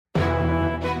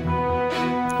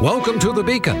Welcome to The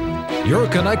Beacon, your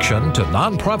connection to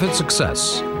nonprofit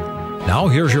success. Now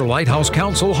here's your Lighthouse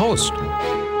Council host.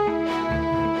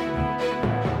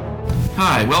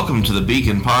 Hi, welcome to The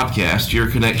Beacon Podcast, your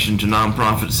connection to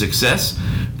nonprofit success.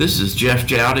 This is Jeff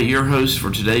Jowdy, your host for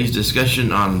today's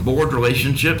discussion on board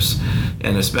relationships,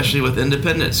 and especially with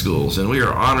independent schools. And we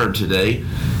are honored today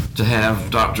to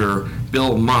have Dr.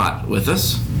 Bill Mott with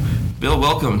us. Bill,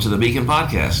 welcome to The Beacon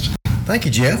Podcast. Thank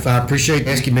you, Jeff. I appreciate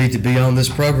asking me to be on this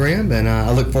program, and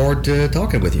I look forward to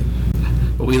talking with you.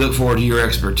 We look forward to your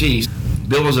expertise.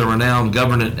 Bill is a renowned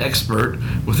governance expert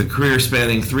with a career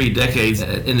spanning 3 decades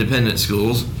at independent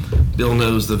schools. Bill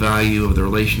knows the value of the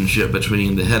relationship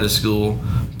between the head of school,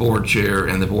 board chair,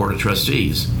 and the board of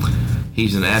trustees.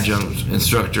 He's an adjunct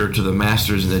instructor to the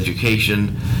Master's in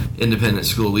Education Independent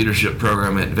School Leadership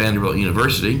Program at Vanderbilt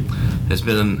University, has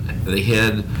been the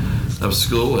head of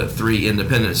school at 3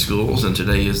 independent schools, and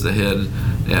today is the head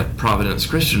at Providence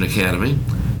Christian Academy,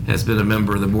 has been a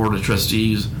member of the board of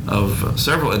trustees of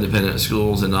several independent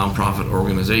schools and nonprofit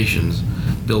organizations.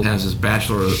 Bill has his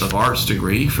Bachelor of Arts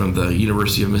degree from the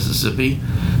University of Mississippi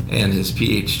and his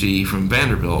Ph.D. from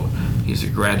Vanderbilt. He's a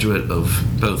graduate of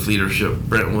both Leadership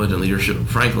Brentwood and Leadership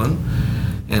Franklin.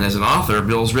 And as an author,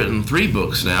 Bill's written 3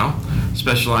 books now,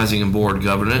 specializing in board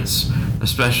governance,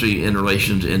 especially in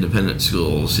relation to independent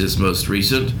schools. His most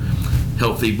recent,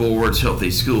 Healthy Boards,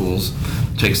 Healthy Schools,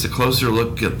 takes a closer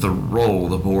look at the role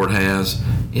the board has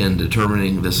in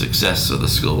determining the success of the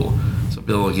school. So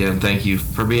Bill, again, thank you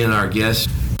for being our guest.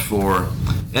 For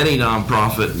any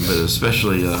nonprofit, but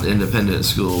especially an independent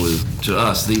school, is to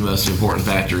us the most important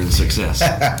factor in success.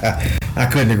 I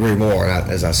couldn't agree more.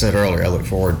 As I said earlier, I look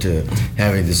forward to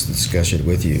having this discussion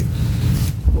with you.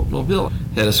 Well, Bill,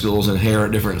 head of schools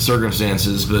inherit different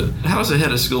circumstances, but how does a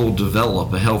head of school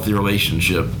develop a healthy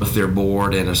relationship with their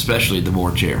board and especially the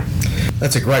board chair?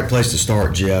 That's a great place to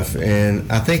start, Jeff. And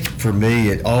I think for me,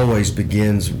 it always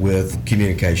begins with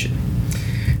communication.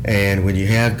 And when you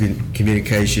have good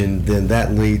communication, then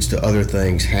that leads to other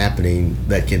things happening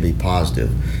that can be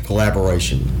positive.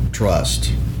 Collaboration,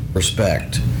 trust,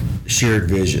 respect, shared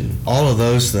vision. All of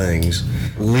those things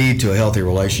lead to a healthy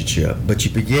relationship. But you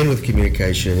begin with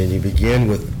communication, and you begin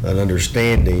with an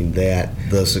understanding that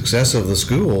the success of the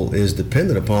school is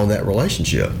dependent upon that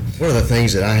relationship. One of the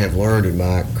things that I have learned in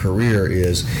my career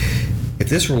is if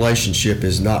this relationship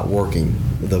is not working,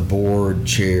 the board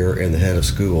chair and the head of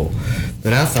school,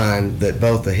 then I find that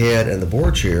both the head and the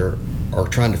board chair are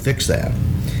trying to fix that,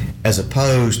 as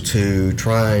opposed to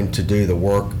trying to do the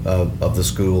work of the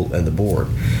school and the board.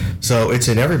 So it's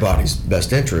in everybody's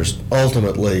best interest,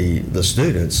 ultimately the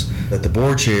students, that the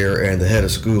board chair and the head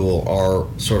of school are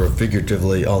sort of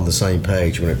figuratively on the same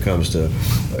page when it comes to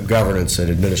governance and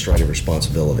administrative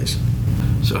responsibilities.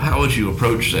 So how would you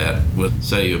approach that with,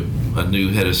 say, a new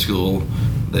head of school?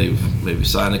 They've maybe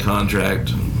signed a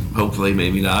contract, hopefully,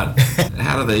 maybe not.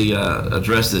 How do they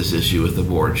address this issue with the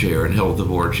board chair and help the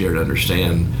board chair to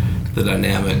understand the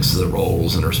dynamics, the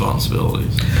roles, and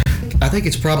responsibilities? I think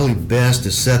it's probably best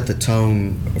to set the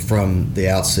tone from the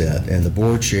outset, and the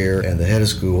board chair and the head of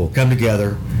school come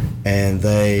together and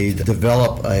they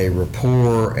develop a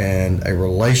rapport and a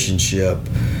relationship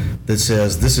that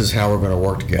says this is how we're going to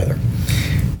work together.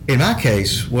 In my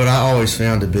case, what I always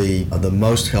found to be the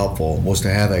most helpful was to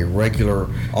have a regular,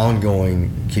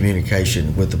 ongoing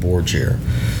communication with the board chair.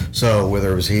 So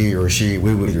whether it was he or she,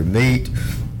 we would either meet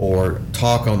or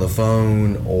talk on the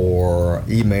phone or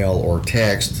email or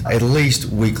text at least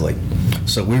weekly.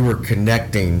 So we were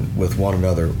connecting with one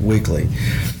another weekly.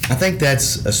 I think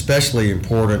that's especially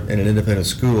important in an independent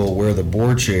school where the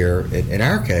board chair, in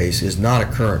our case, is not a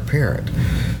current parent.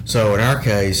 So in our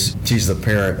case, she's the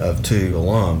parent of 2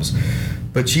 alums,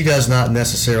 but she does not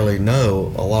necessarily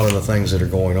know a lot of the things that are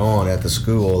going on at the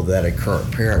school that a current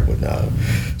parent would know.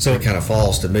 So it kind of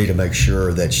falls to me to make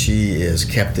sure that she is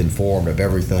kept informed of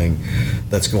everything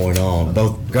that's going on,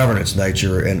 both governance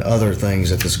nature and other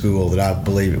things at the school that I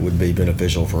believe it would be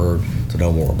beneficial for her to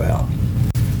know more about.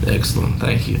 Excellent,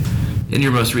 thank you. In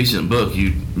your most recent book,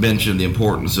 you mentioned the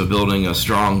importance of building a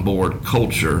strong board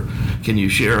culture. Can you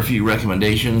share a few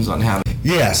recommendations on how?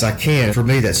 Yes, I can. For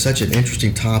me, that's such an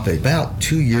interesting topic. About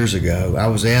 2 years ago, I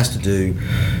was asked to do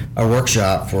a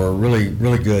workshop for a really,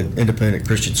 really good independent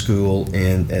Christian school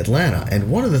in Atlanta.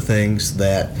 And one of the things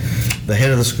that the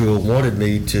head of the school wanted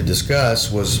me to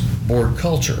discuss was board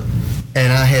culture.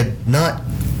 And I had not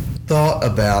thought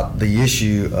about the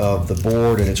issue of the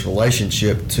board and its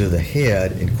relationship to the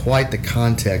head in quite the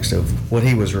context of what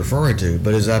he was referring to.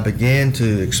 But as I began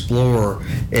to explore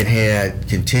and had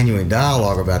continuing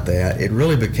dialogue about that, it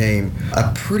really became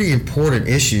a pretty important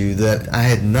issue that I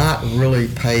had not really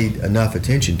paid enough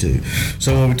attention to.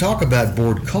 So when we talk about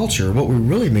board culture, what we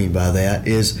really mean by that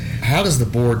is how does the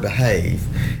board behave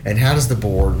and how does the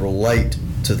board relate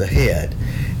to the head?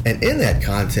 And in that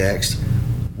context,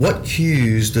 what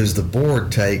cues does the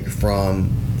board take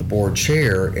from the board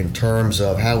chair in terms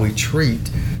of how we treat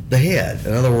the head?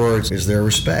 In other words, is there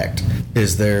respect?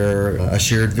 Is there a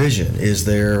shared vision? Is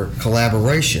there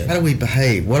collaboration? How do we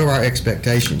behave? What are our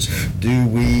expectations? Do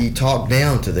we talk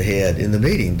down to the head in the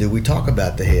meeting? Do we talk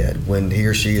about the head when he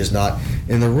or she is not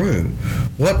in the room?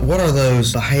 What are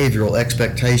those behavioral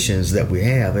expectations that we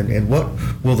have? And what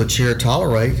will the chair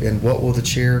tolerate and what will the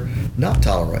chair not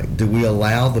tolerate? Do we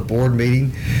allow the board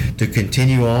meeting to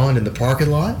continue on in the parking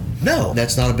lot? No,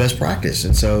 that's not a best practice.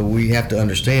 And so we have to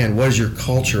understand, what does your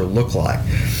culture look like?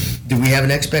 Do we have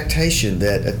an expectation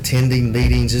that attending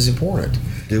meetings is important?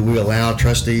 Do we allow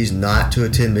trustees not to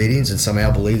attend meetings and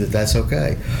somehow believe that that's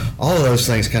okay? All of those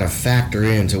things kind of factor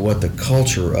into what the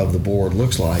culture of the board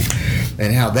looks like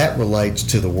and how that relates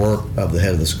to the work of the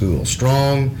head of the school.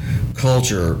 Strong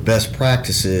culture best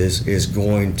practices is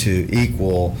going to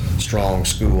equal strong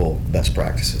school best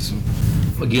practices.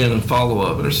 Again, in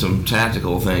follow-up, there's some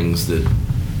tactical things that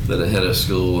a head of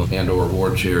school and or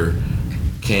board chair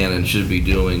can and should be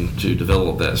doing to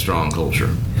develop that strong culture.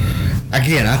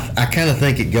 Again, I kind of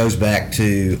think it goes back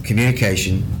to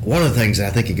communication. One of the things I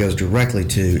think it goes directly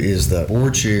to is the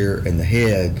board chair and the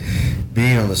head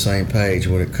being on the same page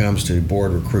when it comes to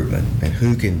board recruitment and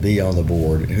who can be on the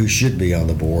board and who should be on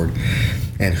the board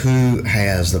and who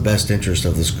has the best interest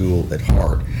of the school at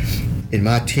heart. In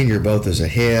my tenure, both as a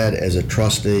head, as a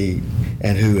trustee,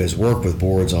 and who has worked with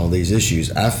boards on these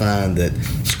issues, I find that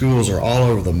schools are all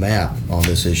over the map on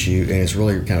this issue, and it's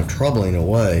really kind of troubling in a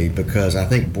way because I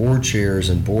think board chairs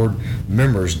and board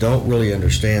members don't really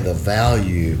understand the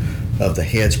value of the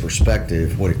head's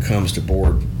perspective when it comes to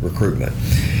board recruitment.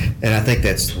 And I think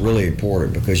that's really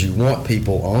important because you want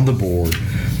people on the board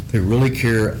who really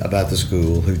care about the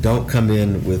school, who don't come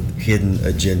in with hidden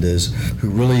agendas, who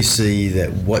really see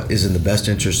that what is in the best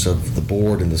interest of the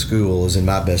board and the school is in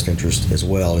my best interest as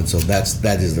well. And so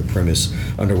that is the premise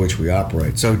under which we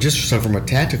operate. So from a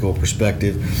tactical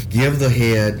perspective, give the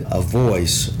head a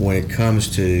voice when it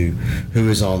comes to who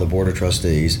is on the board of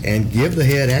trustees, and give the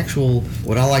head actual,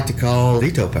 what I like to call,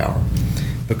 veto power.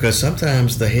 Because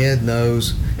sometimes the head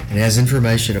knows and has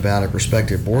information about a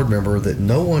prospective board member that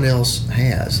no one else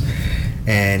has.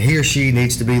 And he or she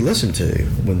needs to be listened to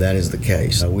when that is the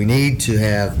case. We need to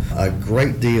have a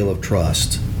great deal of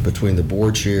trust between the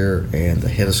board chair and the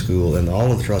head of school and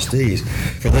all of the trustees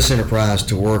for this enterprise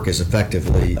to work as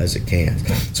effectively as it can.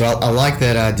 So I like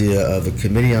that idea of the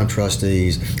Committee on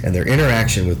Trustees and their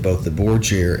interaction with both the board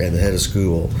chair and the head of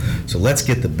school. So let's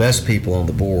get the best people on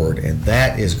the board, and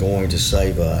that is going to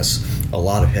save us a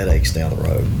lot of headaches down the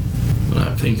road. When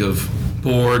I think of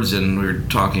boards, and we were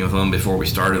talking with them before we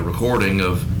started recording,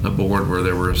 of a board where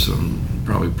there were some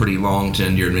probably pretty long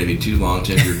tenured, maybe too long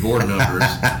tenured board members.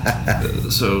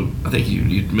 So I think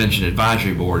you mentioned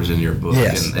advisory boards in your book.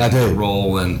 Yes, and I do. The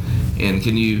role, and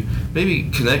can you maybe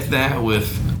connect that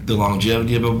with the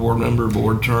longevity of a board member,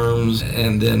 board terms,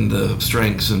 and then the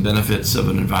strengths and benefits of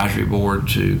an advisory board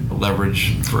to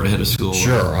leverage for a head of school?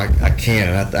 Sure, I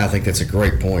can. I think that's a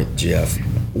great point, Jeff.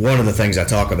 One of the things I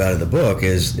talk about in the book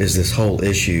is this whole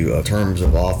issue of terms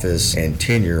of office and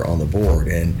tenure on the board.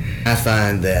 And I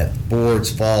find that boards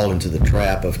fall into the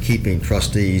trap of keeping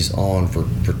trustees on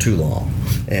for too long.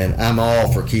 And I'm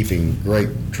all for keeping great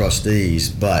trustees,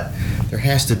 but there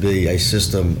has to be a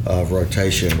system of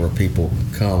rotation where people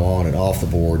come on and off the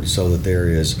board so that there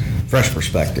is fresh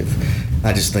perspective.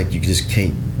 I just think you just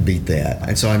can't beat that.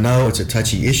 And so I know it's a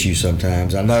touchy issue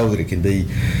sometimes. I know that it can be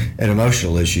an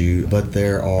emotional issue, but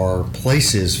there are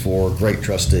places for great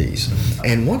trustees.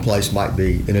 And one place might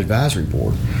be an advisory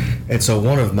board. And so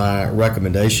one of my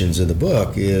recommendations in the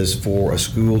book is for a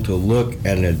school to look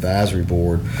at an advisory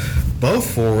board, both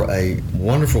for a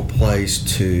wonderful place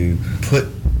to put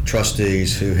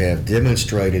trustees who have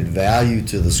demonstrated value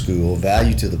to the school,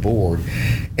 value to the board,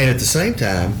 and at the same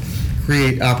time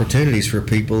create opportunities for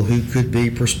people who could be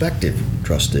prospective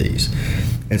trustees.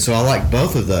 And so I like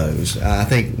both of those. I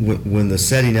think when the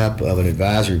setting up of an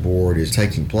advisory board is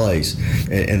taking place,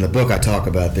 and in the book I talk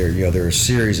about there are a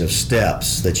series of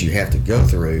steps that you have to go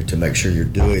through to make sure you're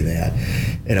doing that.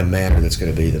 in a manner that's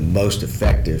going to be the most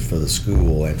effective for the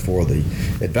school and for the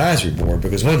advisory board.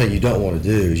 Because one thing you don't want to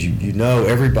do is you know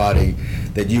everybody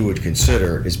that you would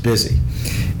consider is busy.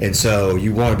 And so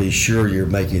you want to be sure you're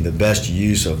making the best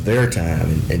use of their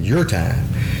time and your time.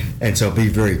 And so be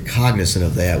very cognizant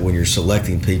of that when you're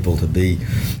selecting people to be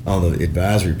on the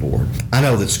advisory board. I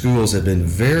know that schools have been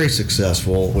very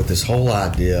successful with this whole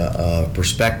idea of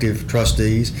prospective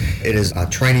trustees. It is a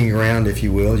training ground, if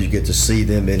you will. You get to see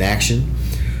them in action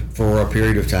for a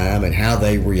period of time and how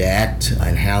they react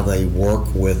and how they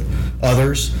work with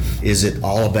others. Is it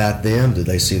all about them? Do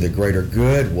they see the greater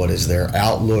good? What is their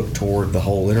outlook toward the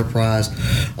whole enterprise?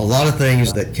 A lot of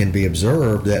things that can be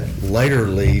observed that later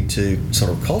lead to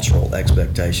sort of cultural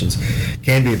expectations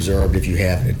can be observed if you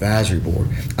have an advisory board.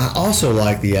 I also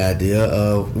like the idea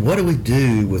of what do we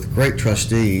do with great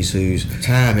trustees whose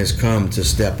time has come to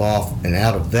step off and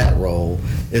out of that role?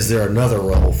 Is there another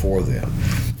role for them?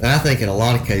 And I think in a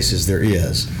lot of cases there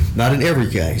is. Not in every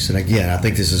case. And again, I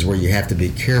think this is where you have to be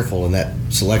careful in that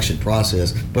selection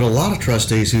process. But a lot of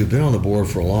trustees who have been on the board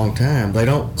for a long time, they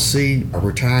don't see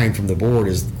retiring from the board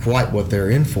as quite what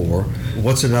they're in for.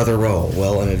 What's another role?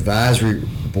 Well, an advisory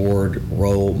board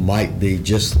role might be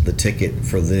just the ticket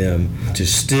for them to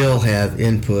still have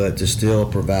input, to still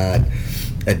provide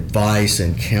advice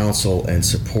and counsel and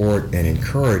support and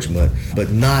encouragement,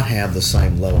 but not have the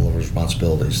same level of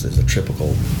responsibilities that a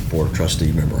typical board of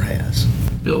trustee member has.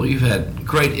 Bill, you've had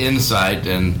great insight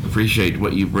and appreciate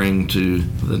what you bring to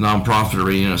the nonprofit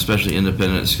arena, especially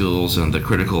independent schools and the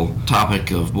critical topic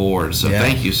of boards. So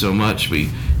Thank you so much. We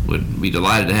would be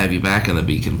delighted to have you back on the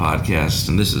Beacon podcast,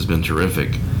 and this has been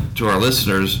terrific. To our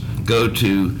listeners, go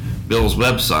to Bill's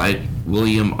website,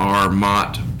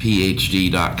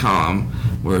 williamrmottphd.com,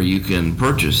 where you can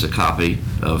purchase a copy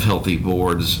of Healthy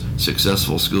Boards,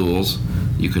 Successful Schools.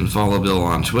 You can follow Bill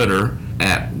on Twitter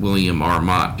at William R.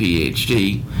 Mott,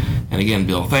 Ph.D. And again,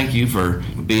 Bill, thank you for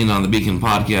being on the Beacon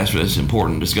podcast for this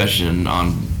important discussion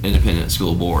on independent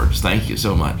school boards. Thank you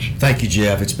so much. Thank you,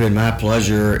 Jeff. It's been my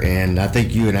pleasure, and I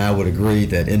think you and I would agree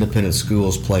that independent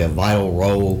schools play a vital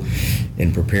role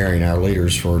in preparing our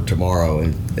leaders for tomorrow,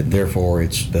 and therefore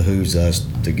it behooves us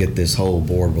to get this whole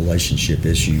board relationship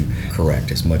issue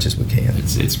correct as much as we can.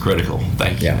 It's critical.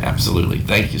 Thank you. Yeah. Absolutely.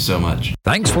 Thank you so much.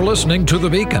 Thanks for listening to The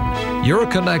Beacon, your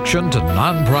connection to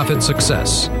nonprofit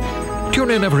success.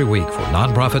 Tune in every week for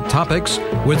nonprofit topics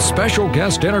with special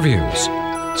guest interviews.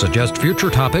 Suggest future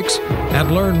topics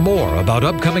and learn more about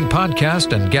upcoming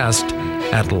podcasts and guests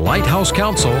at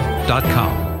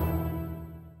lighthousecouncil.com.